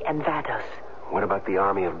 Hubie and Vados. What about the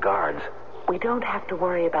army of guards? We don't have to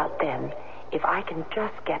worry about them if I can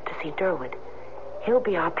just get to see Durwood. He'll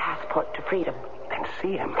be our passport to freedom. Then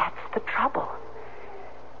see him. That's the trouble.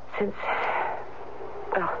 Since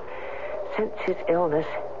his illness,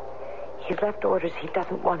 he's left orders he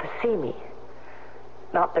doesn't want to see me.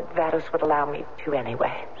 Not that Vados would allow me to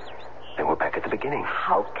anyway. Then we're back at the beginning.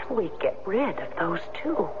 How can we get rid of those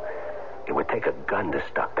two? It would take a gun to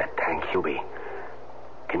stop that tank, Hubie.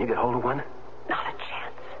 Can you get hold of one? Not a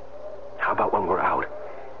chance. How about when we're out?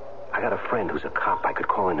 I got a friend who's a cop I could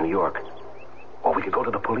call in New York. Or we could go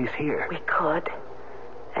to the police here. We could.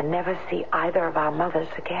 And never see either of our mothers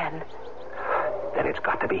again. Then it's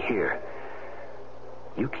got to be here.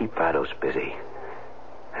 You keep Vados busy.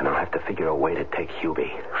 And I'll have to figure a way to take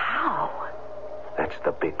Hubie. How? That's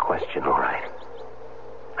the big question, all right.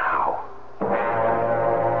 How?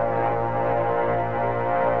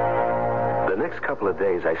 The next couple of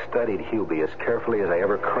days, I studied Hubie as carefully as I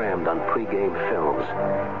ever crammed on pre-game films.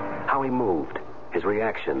 How he moved, his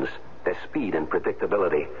reactions, their speed and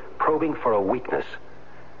predictability, probing for a weakness.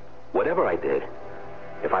 Whatever I did,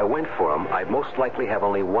 if I went for him, I'd most likely have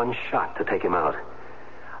only one shot to take him out.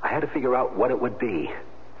 I had to figure out what it would be.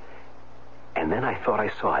 And then I thought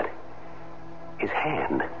I saw it. His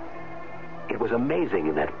hand. It was amazing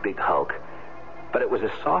in that big hulk, but it was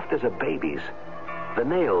as soft as a baby's. The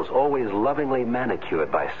nails always lovingly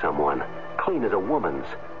manicured by someone, clean as a woman's.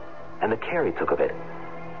 And the care he took of it.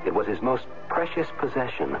 It was his most precious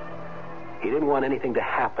possession. He didn't want anything to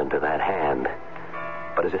happen to that hand.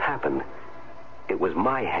 But as it happened, it was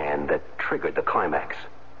my hand that triggered the climax.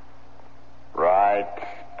 Right.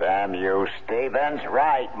 Damn you, Stevens.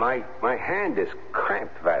 Right. My hand is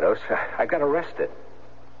cramped, Vados. I got arrested.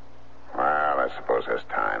 Well, I suppose there's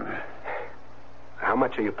time. How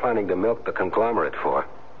much are you planning to milk the conglomerate for?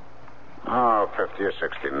 Oh, 50 or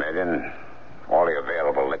 60 million. All the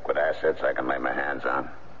available liquid assets I can lay my hands on.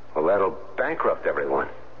 Well, that'll bankrupt everyone.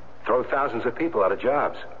 Throw thousands of people out of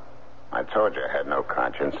jobs. I told you I had no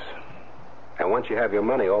conscience. And once you have your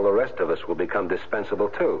money, all the rest of us will become dispensable,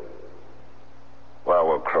 too. Well,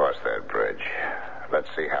 we'll cross that bridge. Let's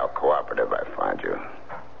see how cooperative I find you.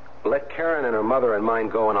 Let Karen and her mother and mine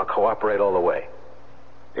go, and I'll cooperate all the way.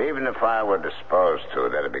 Even if I were disposed to,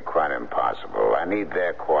 that'd be quite impossible. I need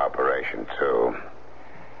their cooperation, too.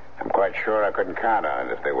 I'm quite sure I couldn't count on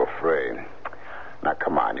it if they were free. Now,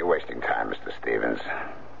 come on, you're wasting time, Mr. Stevens.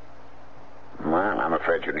 Well, I'm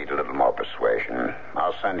afraid you need a little more persuasion.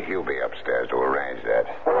 I'll send Hubie upstairs to arrange that.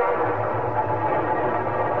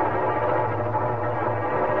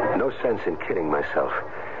 No sense in kidding myself.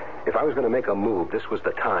 If I was going to make a move, this was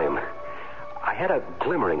the time. I had a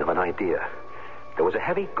glimmering of an idea. There was a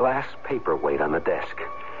heavy glass paperweight on the desk.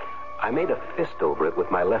 I made a fist over it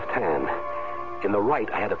with my left hand. In the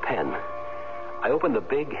right, I had a pen. I opened the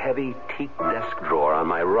big, heavy teak desk drawer on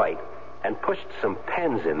my right and pushed some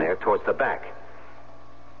pens in there towards the back.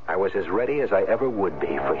 I was as ready as I ever would be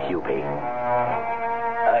for Hubie.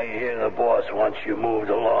 I hear the boss wants you moved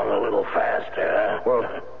along a little faster, huh?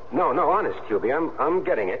 Well, no, honest, Hubie, I'm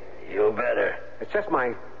getting it. You better. It's just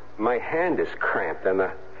my hand is cramped and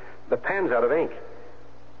the pen's out of ink.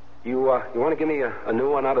 You want to give me a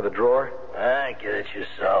new one out of the drawer? Get it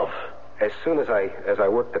yourself. As soon as I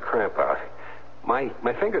work the cramp out. My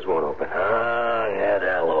fingers won't open. Oh, yeah,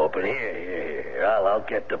 they'll open. Here. I'll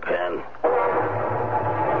get the pen.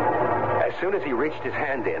 As soon as he reached his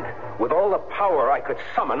hand in, with all the power I could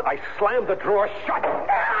summon, I slammed the drawer shut.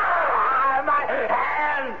 My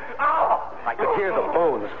hand! Oh! I could hear the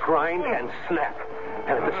bones grind and snap.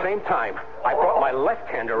 And at the same time, I brought my left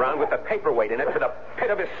hand around with the paperweight in it to the pit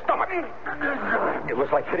of his stomach. It was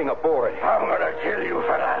like hitting a board. I'm going to kill you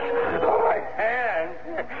for that. My hand!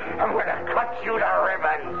 I'm going to cut you to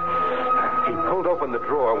ribbons. He pulled open the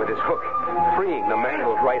drawer with his hook, freeing the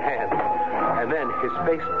mangled right hand. And then, his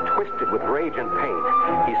face twisted with rage and pain,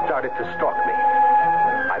 he started to stalk me.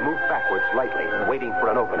 I moved backwards lightly, waiting for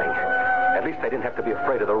an opening. At least I didn't have to be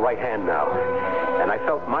afraid of the right hand now. And I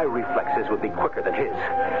felt my reflexes would be quicker than his.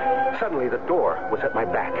 Suddenly, the door was at my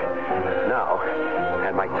back. Now,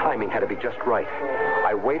 and my timing had to be just right,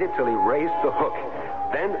 I waited till he raised the hook.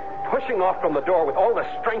 Then, pushing off from the door with all the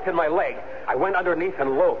strength in my leg, I went underneath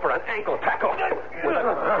and low for an ankle tackle. With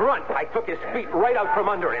a grunt, I took his feet right out from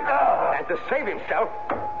under him. And to save himself,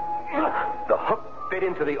 the hook bit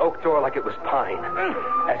into the oak door like it was pine.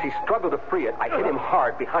 As he struggled to free it, I hit him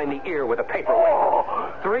hard behind the ear with a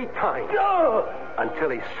paperweight. 3 times. Until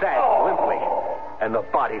he sagged limply, and the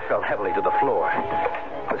body fell heavily to the floor.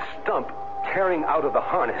 The stump tearing out of the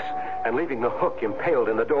harness and leaving the hook impaled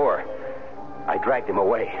in the door. I dragged him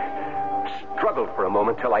away. Struggled for a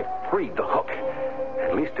moment till I freed the hook.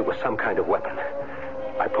 At least it was some kind of weapon.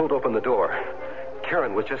 I pulled open the door.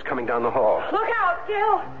 Karen was just coming down the hall. Look out,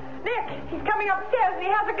 Gil! Nick, he's coming upstairs and he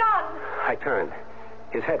has a gun. I turned.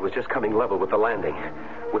 His head was just coming level with the landing.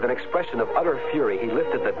 With an expression of utter fury, he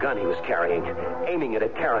lifted the gun he was carrying, aiming it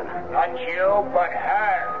at Karen. Not you, but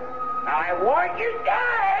her. I warned you,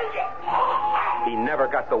 guys. He never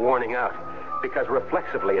got the warning out, because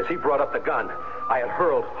reflexively, as he brought up the gun, I had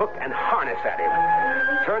hurled hook and harness at him.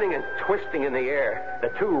 Turning and twisting in the air, the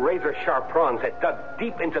 2 razor-sharp prongs had dug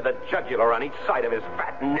deep into the jugular on each side of his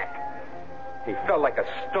fat neck. He fell like a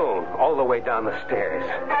stone all the way down the stairs.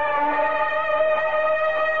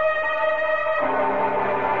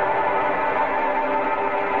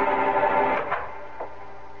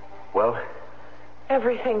 Well?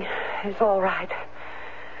 Everything is all right.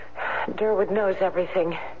 Durwood knows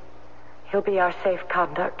everything. He'll be our safe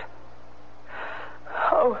conduct.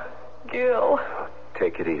 Oh, Gil.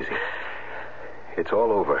 Take it easy. It's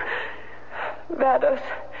all over. Vados.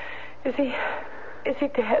 Is he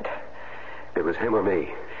dead? It was him or me.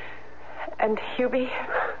 And Hubie?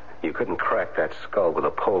 You couldn't crack that skull with a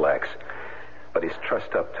poleaxe. But he's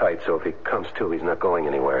trussed up tight, so if he comes to, he's not going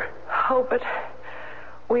anywhere. Oh, but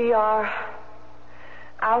we are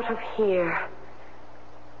out of here.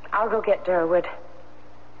 I'll go get Durwood.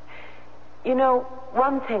 You know,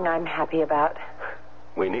 one thing I'm happy about.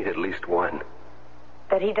 We need at least one.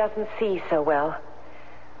 That he doesn't see so well.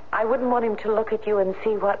 I wouldn't want him to look at you and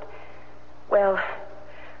see what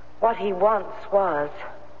he once was.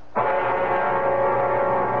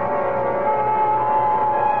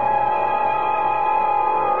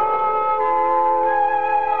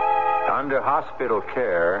 Under hospital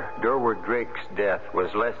care, Durwood Drake's death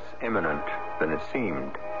was less imminent than it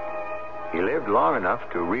seemed. He lived long enough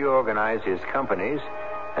to reorganize his companies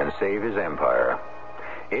and save his empire.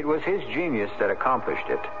 It was his genius that accomplished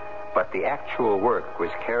it, but the actual work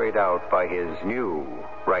was carried out by his new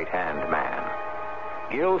right-hand man.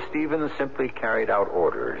 Gil Stevens simply carried out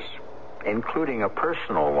orders, including a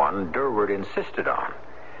personal one Durwood insisted on.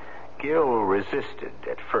 Gil resisted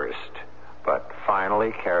at first, but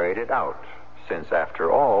finally carried it out, since,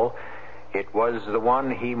 after all, it was the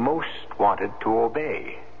one he most wanted to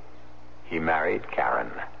obey. He married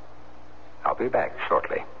Karen. I'll be back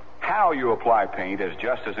shortly. How you apply paint is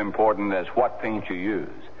just as important as what paint you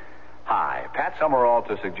use. Hi, Pat Summerall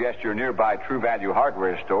to suggest your nearby True Value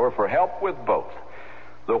hardware store for help with both.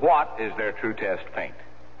 The what is their True Test paint.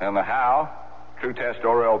 And the how, True Test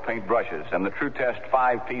Orel paint brushes and the True Test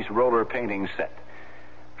 5-piece roller painting set.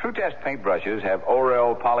 True Test paintbrushes have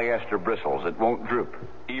Orel polyester bristles that won't droop,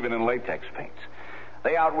 even in latex paints.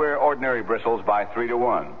 They outwear ordinary bristles by 3 to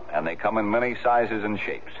 1, and they come in many sizes and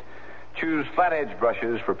shapes. Choose flat edge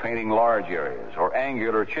brushes for painting large areas, or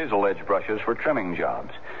angular chisel edge brushes for trimming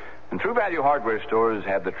jobs. And True Value hardware stores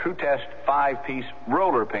have the True Test 5-piece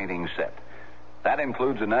roller painting set. That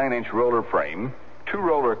includes a 9-inch roller frame, 2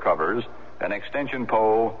 roller covers, an extension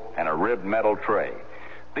pole, and a ribbed metal tray.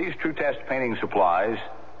 These True Test painting supplies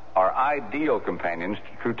are ideal companions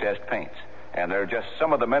to True Test paints. And they're just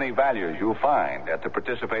some of the many values you'll find at the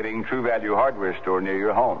participating True Value hardware store near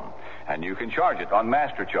your home. And you can charge it on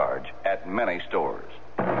Master Charge at many stores.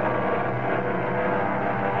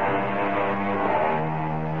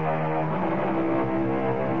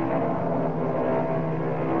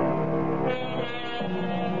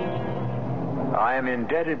 I am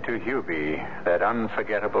indebted to Hubie, that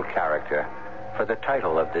unforgettable character, for the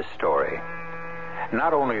title of this story.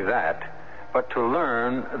 Not only that, but to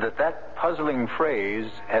learn that that puzzling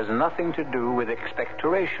phrase has nothing to do with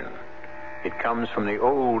expectoration. It comes from the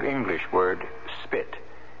Old English word spit,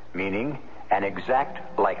 meaning an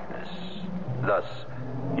exact likeness. Thus,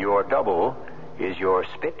 your double is your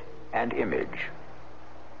spit and image.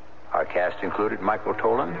 Our cast included Michael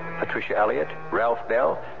Tolan, Patricia Elliott, Ralph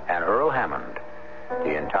Bell, and Earl Hammond.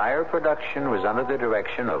 The entire production was under the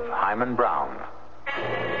direction of Hyman Brown.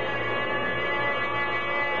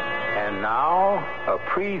 And now, a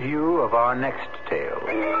preview of our next tale.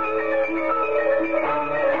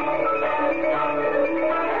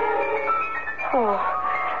 Oh,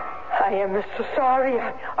 I am so sorry.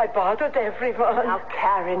 I bothered everyone. Now,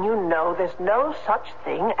 Karen, you know there's no such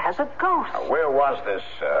thing as a ghost. Where was this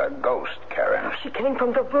ghost, Karen? She came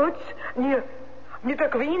from the woods near the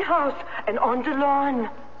greenhouse and on the lawn.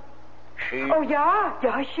 She? Oh,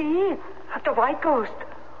 yeah, she. The white ghost.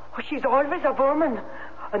 Oh, she's always a woman.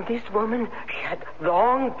 And this woman, she had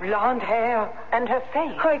long blonde hair. And her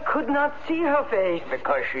face? I could not see her face.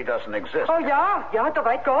 Because she doesn't exist. Oh, yeah, the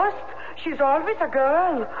white ghost. She's always a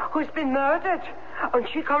girl who's been murdered. And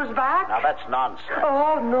she comes back. Now, that's nonsense.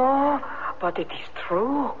 Oh, no. But it is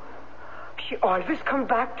true. She always comes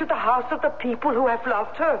back to the house of the people who have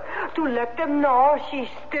loved her to let them know she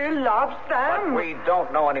still loves them. But we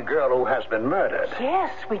don't know any girl who has been murdered.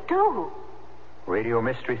 Yes, we do. Radio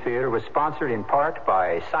Mystery Theater was sponsored in part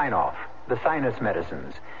by Sign-Off, the Sinus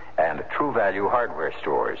Medicines, and True Value hardware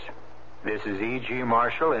stores. This is E.G.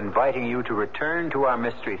 Marshall inviting you to return to our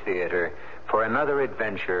Mystery Theater for another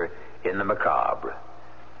adventure in the macabre.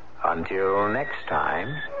 Until next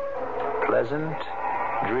time, pleasant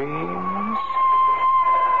dreams.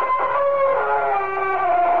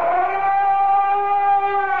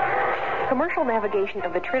 Commercial navigation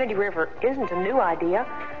of the Trinity River isn't a new idea.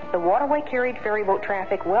 The waterway carried ferryboat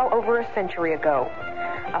traffic well over a century ago.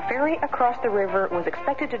 A ferry across the river was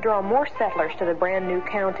expected to draw more settlers to the brand new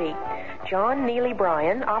county. John Neely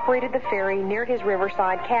Bryan operated the ferry near his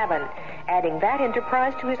riverside cabin, adding that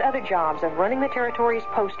enterprise to his other jobs of running the territory's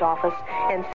post office and